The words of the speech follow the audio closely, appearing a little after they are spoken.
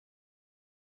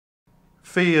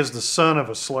Fee is the son of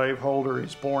a slaveholder.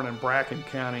 He's born in Bracken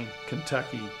County,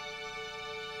 Kentucky.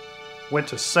 Went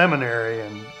to seminary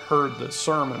and heard the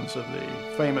sermons of the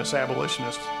famous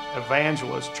abolitionist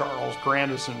evangelist Charles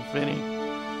Grandison Finney.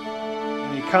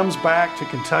 And he comes back to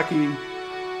Kentucky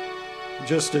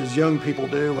just as young people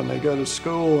do when they go to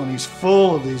school, and he's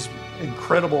full of these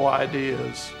incredible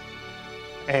ideas.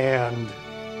 And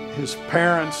his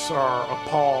parents are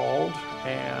appalled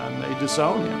and they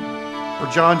disown him. For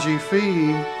John G.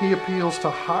 Fee, he appeals to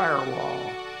higher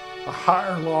law, a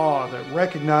higher law that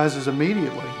recognizes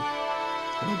immediately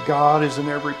that God is in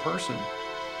every person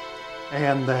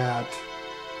and that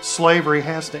slavery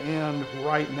has to end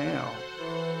right now.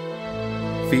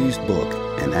 Fee's book,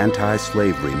 An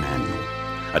Anti-Slavery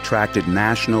Manual, attracted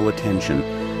national attention,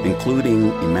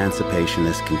 including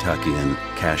emancipationist Kentuckian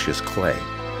Cassius Clay,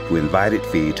 who invited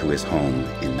Fee to his home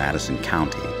in Madison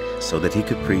County so that he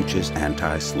could preach his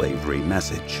anti-slavery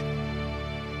message.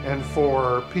 And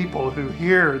for people who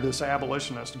hear this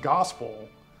abolitionist gospel,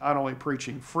 not only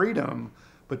preaching freedom,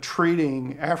 but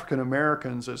treating African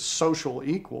Americans as social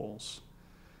equals,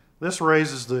 this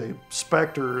raises the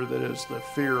specter that is the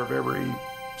fear of every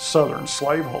Southern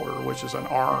slaveholder, which is an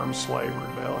armed slave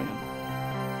rebellion.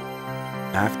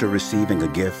 After receiving a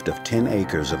gift of 10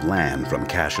 acres of land from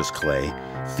Cassius Clay,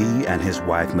 Fee and his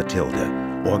wife Matilda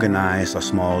organized a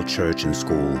small church and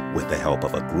school with the help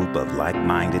of a group of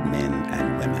like-minded men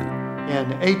and women.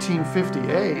 In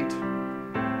 1858,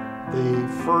 the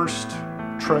first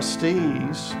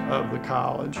trustees of the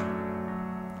college,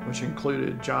 which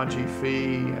included John G.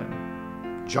 Fee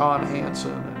and John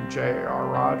Hanson and J.R.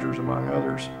 Rogers, among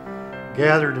others,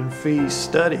 gathered in Fee's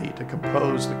study to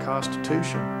compose the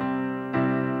Constitution.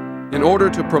 In order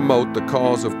to promote the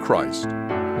cause of Christ,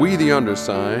 we, the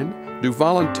undersigned, do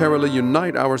voluntarily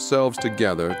unite ourselves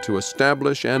together to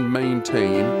establish and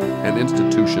maintain an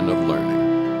institution of learning.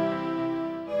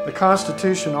 The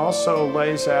Constitution also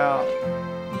lays out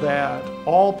that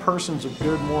all persons of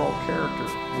good moral character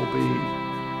will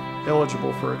be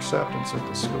eligible for acceptance at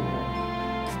the school.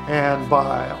 And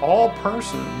by all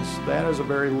persons, that is a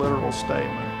very literal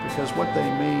statement, because what they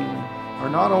mean are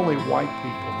not only white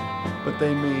people, but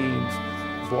they mean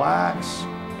blacks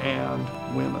and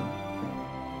women.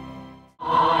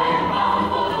 I am bound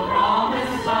for the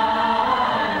promised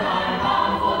land, I am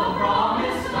bound for the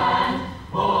promised land.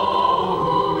 Oh,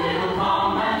 who will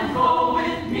come and go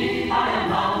with me? I am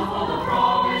bound for the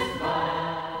promised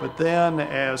land. But then,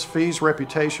 as Fee's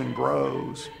reputation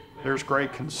grows, there's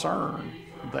great concern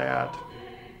that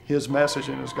his message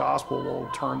and his gospel will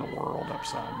turn the world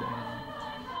upside down.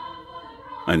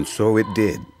 And so it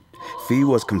did. Fee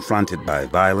was confronted by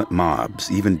violent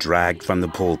mobs, even dragged from the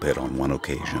pulpit on one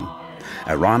occasion.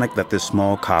 Ironic that this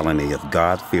small colony of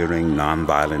God-fearing,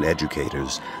 nonviolent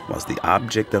educators was the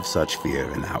object of such fear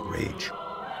and outrage.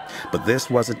 But this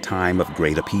was a time of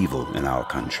great upheaval in our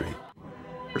country.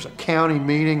 There's a county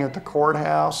meeting at the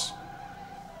courthouse.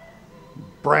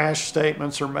 Brash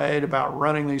statements are made about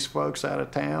running these folks out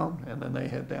of town, and then they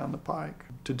head down the pike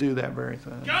to do that very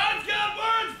thing. God's got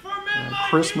words for men And like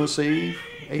Christmas Eve,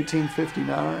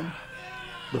 1859,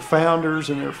 the founders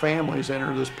and their families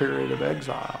enter this period of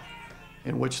exile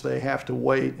in which they have to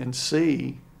wait and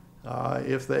see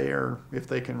if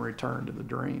they can return to the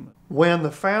dream. When the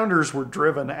founders were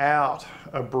driven out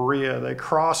of Berea, they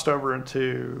crossed over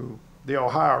into the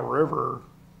Ohio River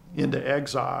into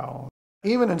exile.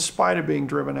 Even in spite of being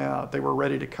driven out, they were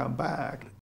ready to come back.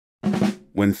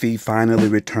 When Fee finally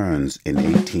returns in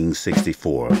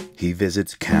 1864, he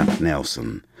visits Camp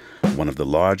Nelson, one of the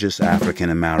largest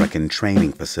African-American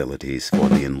training facilities for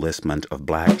the enlistment of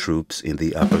black troops in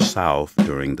the Upper South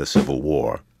during the Civil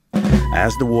War.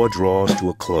 As the war draws to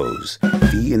a close,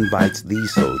 Fee invites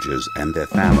these soldiers and their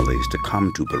families to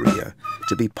come to Berea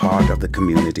to be part of the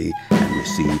community and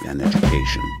receive an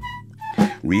education.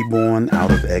 Reborn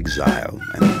out of exile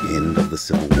and the end of the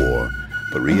Civil War,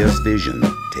 Berea's vision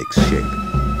takes shape.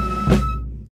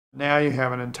 Now you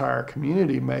have an entire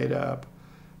community made up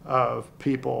of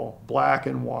people, black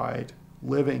and white,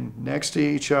 living next to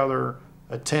each other,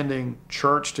 attending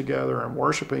church together and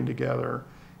worshiping together,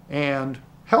 and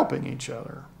helping each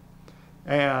other.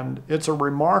 And it's a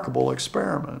remarkable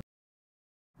experiment.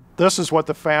 This is what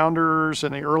the founders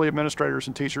and the early administrators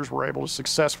and teachers were able to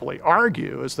successfully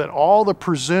argue, is that all the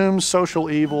presumed social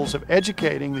evils of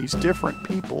educating these different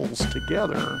peoples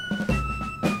together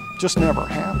just never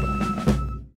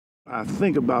happened. I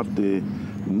think about the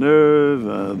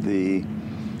nerve, the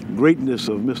greatness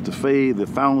of Mr. Fee, the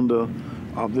founder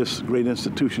of this great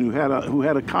institution, who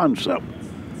had a concept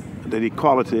that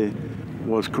equality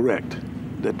was correct,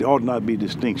 that there ought not be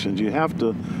distinctions. You have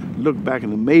to look back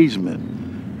in amazement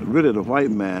really the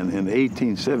white man in the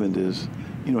 1870s,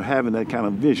 having that kind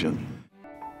of vision.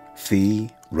 Fee,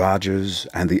 Rogers,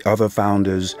 and the other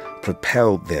founders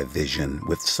propelled their vision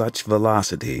with such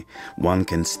velocity one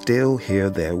can still hear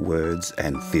their words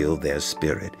and feel their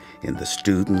spirit in the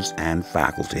students and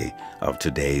faculty of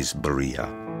today's Berea.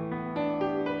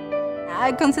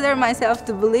 I consider myself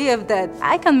to believe that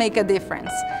I can make a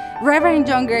difference. Reverend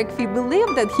John Greg Fee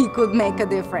believed that he could make a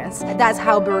difference. That's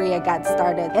how Berea got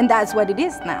started, and that's what it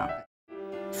is now.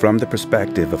 From the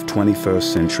perspective of 21st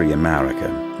century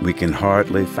America, we can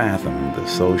hardly fathom the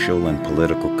social and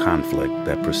political conflict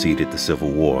that preceded the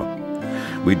Civil War.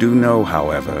 We do know,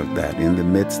 however, that in the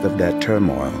midst of that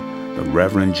turmoil, the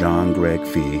Reverend John Greg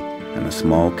Fee and a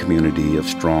small community of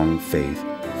strong faith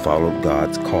followed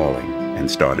God's calling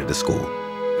and started a school.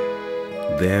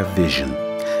 Their vision,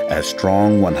 as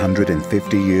strong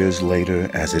 150 years later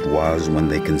as it was when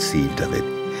they conceived of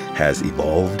it, has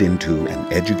evolved into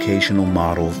an educational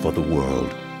model for the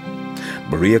world.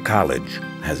 Berea College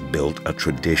has built a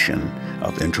tradition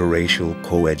of interracial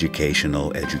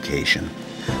coeducational education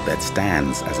that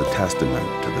stands as a testament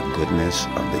to the goodness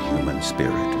of the human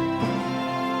spirit.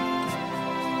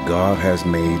 God has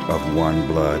made of one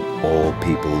blood all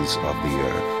peoples of the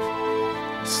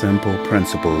earth. Simple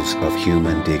principles of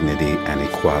human dignity and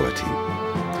equality,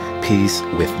 peace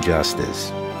with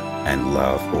justice, and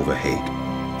love over hate.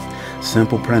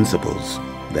 Simple principles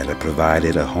that have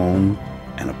provided a home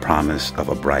and a promise of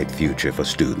a bright future for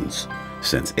students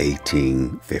since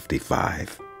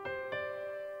 1855.